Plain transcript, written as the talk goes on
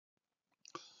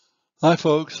Hi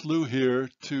folks, Lou here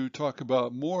to talk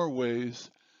about more ways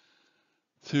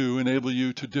to enable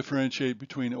you to differentiate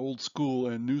between old school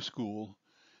and new school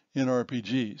in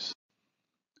RPGs.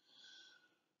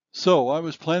 So I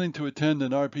was planning to attend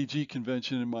an RPG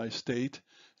convention in my state,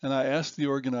 and I asked the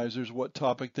organizers what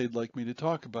topic they'd like me to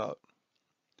talk about.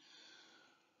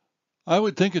 I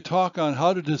would think a talk on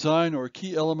how to design or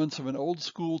key elements of an old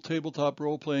school tabletop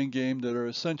role-playing game that are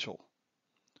essential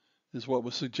is what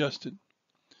was suggested.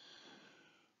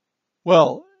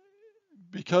 Well,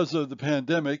 because of the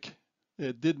pandemic,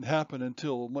 it didn't happen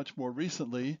until much more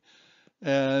recently.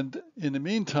 And in the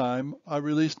meantime, I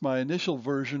released my initial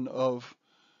version of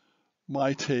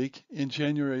my take in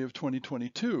January of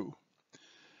 2022.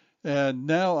 And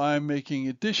now I'm making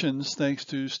additions thanks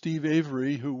to Steve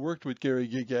Avery, who worked with Gary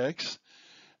Gygax,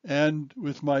 and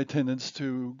with my attendance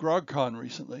to GrogCon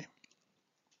recently.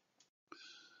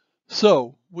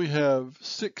 So we have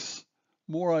 6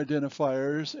 more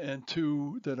identifiers and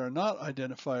 2 that are not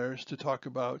identifiers to talk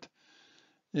about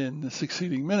in the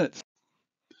succeeding minutes.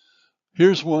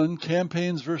 Here's one,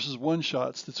 campaigns versus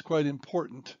one-shots, that's quite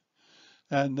important,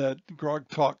 and that Grog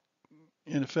Talk,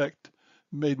 in effect,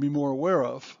 made me more aware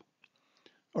of,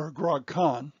 or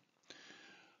GrogCon.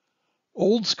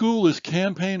 Old school is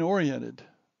campaign-oriented.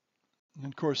 And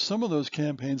of course, some of those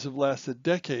campaigns have lasted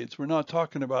decades. We're not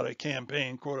talking about a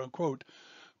campaign, quote unquote,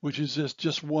 which is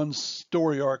just one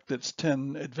story arc that's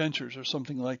 10 adventures or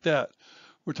something like that.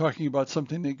 We're talking about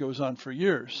something that goes on for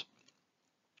years.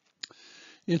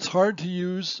 It's hard to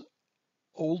use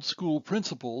old school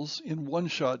principles in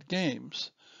one-shot games,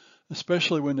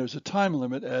 especially when there's a time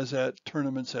limit, as at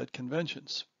tournaments at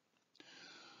conventions.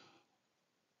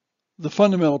 The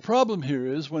fundamental problem here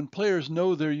is when players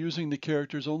know they're using the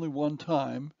characters only one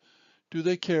time, do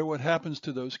they care what happens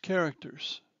to those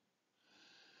characters?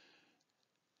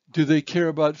 Do they care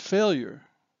about failure?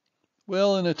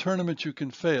 Well, in a tournament you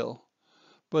can fail,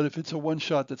 but if it's a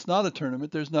one-shot that's not a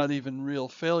tournament, there's not even real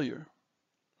failure.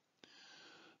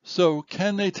 So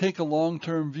can they take a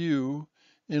long-term view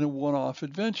in a one-off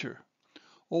adventure?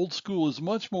 Old school is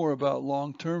much more about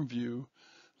long-term view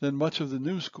than much of the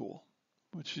new school,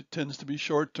 which tends to be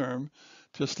short-term,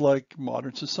 just like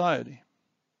modern society.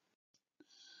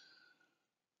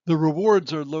 The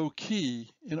rewards are low-key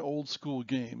in old school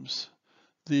games.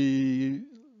 The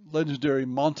legendary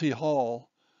Monty Hall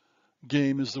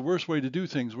game is the worst way to do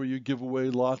things, where you give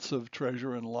away lots of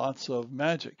treasure and lots of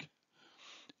magic.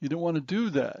 You don't want to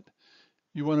do that.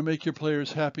 You want to make your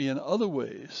players happy in other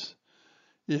ways.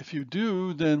 If you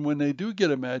do, then when they do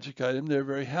get a magic item, they're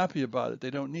very happy about it.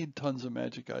 They don't need tons of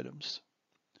magic items.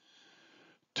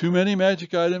 Too many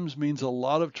magic items means a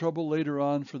lot of trouble later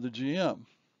on for the GM.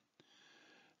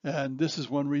 And this is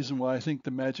one reason why I think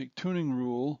the magic tuning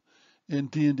rule in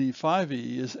D&D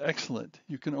 5e is excellent.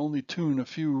 You can only tune a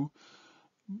few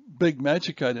big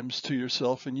magic items to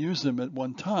yourself and use them at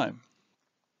one time.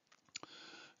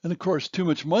 And of course, too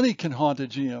much money can haunt a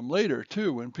GM later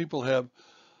too, when people have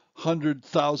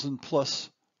 100,000 plus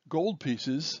gold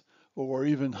pieces, or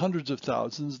even hundreds of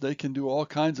thousands. They can do all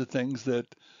kinds of things that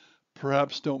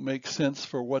perhaps don't make sense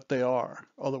for what they are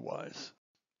otherwise.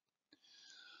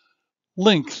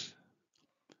 Length.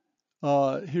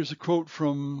 Here's a quote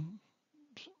from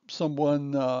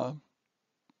someone, I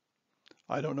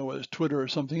don't know whether it's Twitter or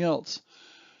something else.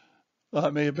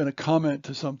 It may have been a comment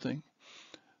to something.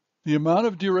 The amount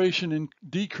of duration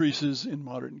decreases in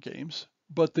modern games,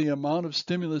 but the amount of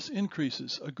stimulus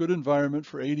increases, a good environment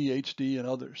for ADHD and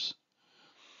others.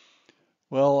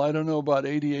 Well, I don't know about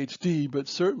ADHD, but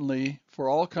certainly for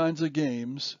all kinds of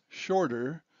games,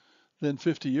 shorter than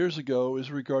 50 years ago is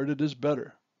regarded as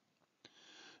better.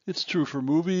 It's true for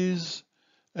movies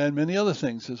and many other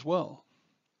things as well.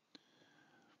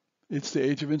 It's the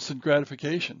age of instant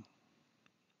gratification.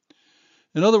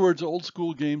 In other words, old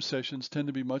school game sessions tend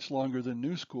to be much longer than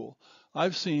new school.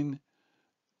 I've seen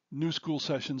new school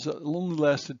sessions that only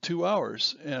lasted 2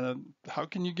 hours, and how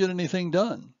can you get anything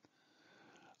done?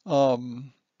 The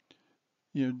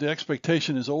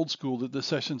expectation is old school that the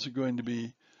sessions are going to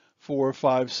be 4,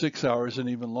 5, 6 hours and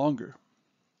even longer.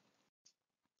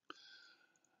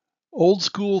 Old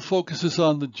school focuses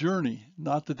on the journey,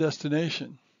 not the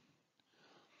destination.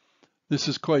 This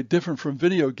is quite different from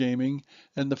video gaming,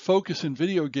 and the focus in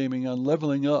video gaming on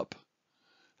leveling up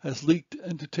has leaked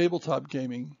into tabletop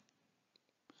gaming.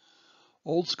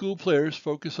 Old school players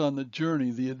focus on the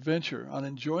journey, the adventure, on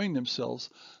enjoying themselves,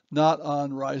 not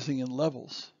on rising in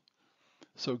levels.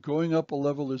 So going up a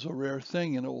level is a rare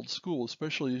thing in old school,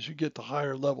 especially as you get to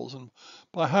higher levels. And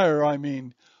by higher, I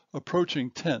mean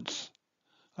approaching 10th.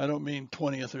 I don't mean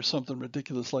 20th or something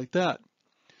ridiculous like that.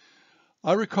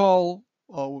 I recall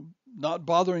not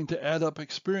bothering to add up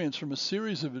experience from a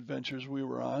series of adventures we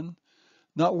were on,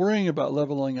 not worrying about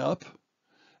leveling up.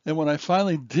 And when I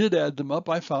finally did add them up,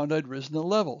 I found I'd risen a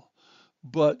level.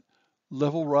 But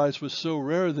level rise was so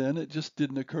rare then, it just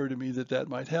didn't occur to me that that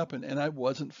might happen. And I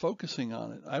wasn't focusing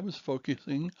on it. I was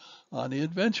focusing on the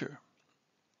adventure.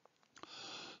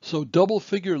 So double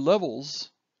figure levels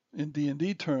in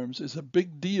D&D terms is a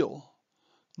big deal,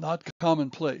 not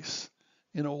commonplace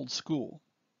in old school.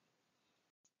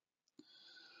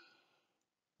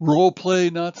 Role play,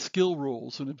 not skill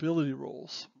rolls and ability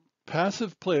rolls.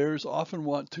 Passive players often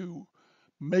want to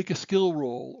make a skill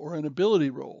roll or an ability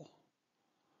roll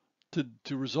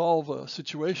to resolve a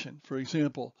situation. For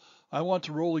example, I want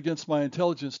to roll against my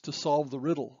intelligence to solve the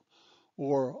riddle,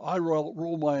 or I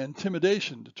roll my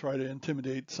intimidation to try to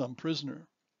intimidate some prisoner.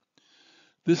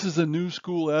 This is a new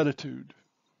school attitude.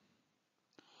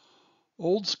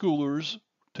 Old schoolers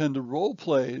tend to role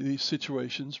play these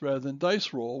situations rather than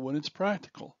dice roll when it's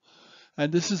practical.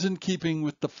 And this is in keeping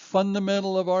with the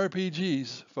fundamental of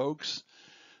RPGs, folks.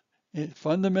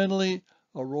 Fundamentally,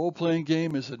 a role-playing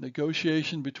game is a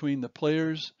negotiation between the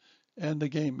players and the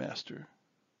game master.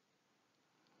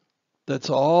 That's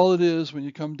all it is when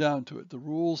you come down to it. The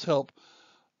rules help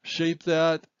shape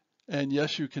that, and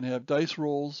yes, you can have dice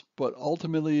rolls, but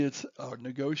ultimately it's a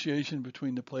negotiation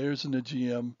between the players and the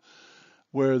GM,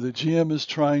 where the GM is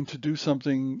trying to do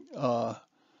something to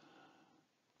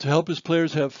help his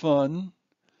players have fun,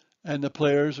 and the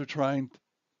players are trying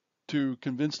to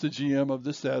convince the GM of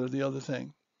this, that, or the other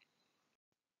thing.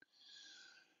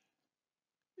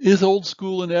 Is old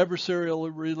school an adversarial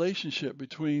relationship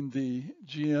between the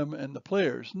GM and the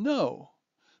players? No,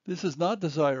 this is not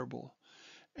desirable.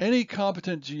 Any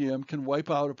competent GM can wipe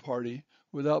out a party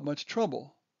without much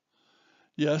trouble.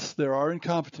 Yes, there are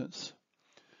incompetents.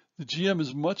 The GM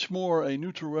is much more a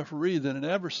neutral referee than an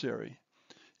adversary.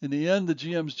 In the end, the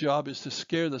GM's job is to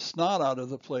scare the snot out of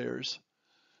the players,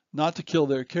 not to kill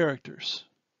their characters.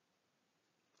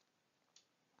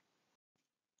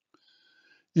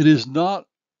 It is not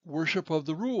worship of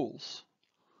the rules.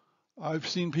 I've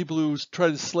seen people who try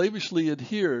to slavishly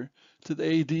adhere to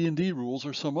the AD&D rules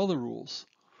or some other rules.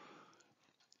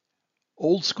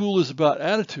 Old school is about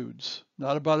attitudes,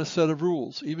 not about a set of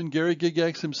rules. Even Gary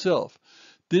Gygax himself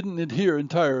didn't adhere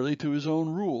entirely to his own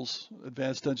rules,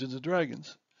 Advanced Dungeons &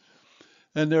 Dragons.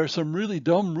 And there are some really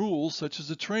dumb rules, such as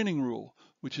the training rule,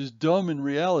 which is dumb in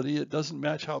reality. It doesn't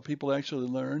match how people actually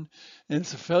learn, and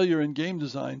it's a failure in game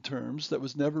design terms that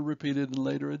was never repeated in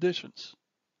later editions.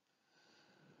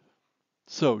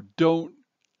 So don't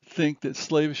think that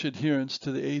slavish adherence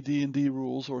to the AD&D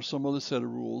rules or some other set of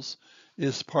rules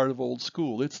is part of old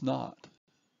school. It's not.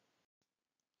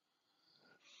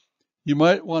 You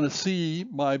might want to see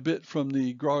my bit from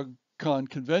the GrogCon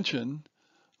convention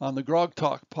on the Grog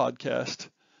Talk podcast.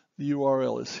 The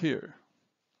URL is here.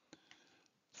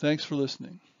 Thanks for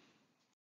listening.